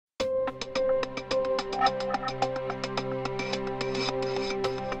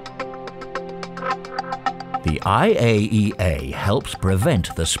The IAEA helps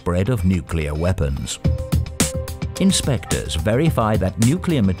prevent the spread of nuclear weapons. Inspectors verify that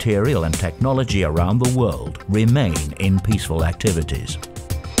nuclear material and technology around the world remain in peaceful activities.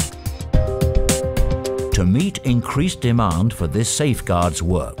 To meet increased demand for this safeguards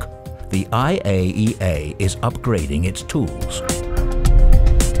work, the IAEA is upgrading its tools.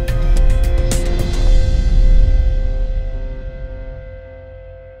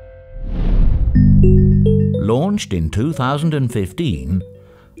 Launched in 2015,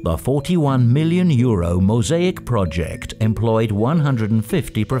 the €41 million Mosaic project employed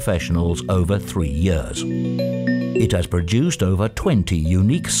 150 professionals over 3 years. It has produced over 20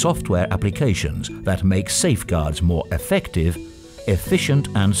 unique software applications that make safeguards more effective, efficient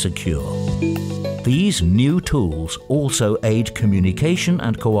and secure. These new tools also aid communication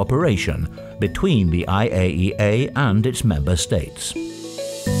and cooperation between the IAEA and its member states.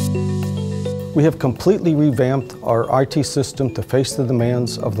 We have completely revamped our IT system to face the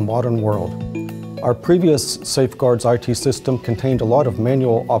demands of the modern world. Our previous Safeguards IT system contained a lot of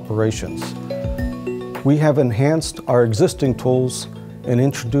manual operations. We have enhanced our existing tools and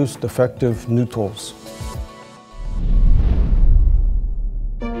introduced effective new tools.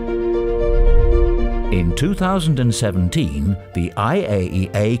 In 2017, the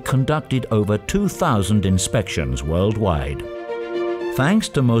IAEA conducted over 2,000 inspections worldwide. Thanks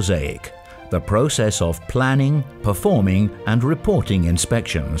to Mosaic, the process of planning, performing and reporting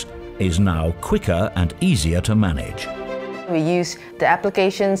inspections is now quicker and easier to manage. We use the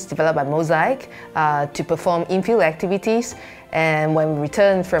applications developed by Mosaic to perform in-field activities, and when we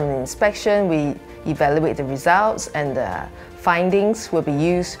return from the inspection, we evaluate the results, and the findings will be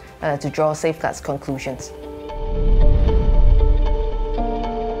used to draw safeguards conclusions.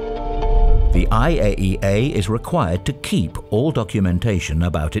 The IAEA is required to keep all documentation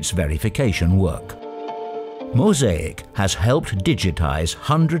about its verification work. Mosaic has helped digitize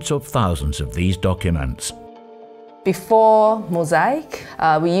hundreds of thousands of these documents. Before Mosaic,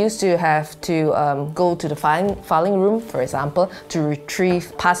 we used to have to go to the filing room, for example, to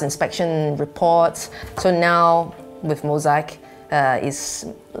retrieve past inspection reports. So now with Mosaic, it's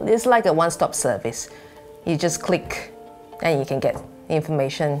like a one-stop service. You just click and you can get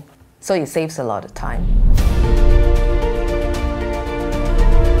information. So it saves a lot of time.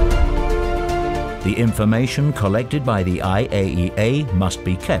 The information collected by the IAEA must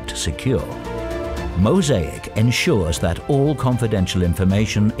be kept secure. Mosaic ensures that all confidential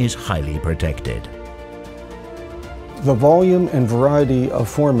information is highly protected. The volume and variety of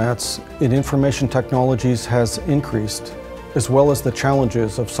formats in information technologies has increased, as well as the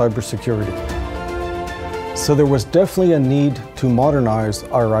challenges of cybersecurity. So there was definitely a need to modernize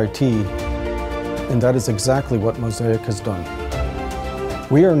our IT, and that is exactly what Mosaic has done.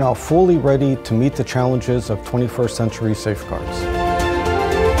 We are now fully ready to meet the challenges of 21st century safeguards.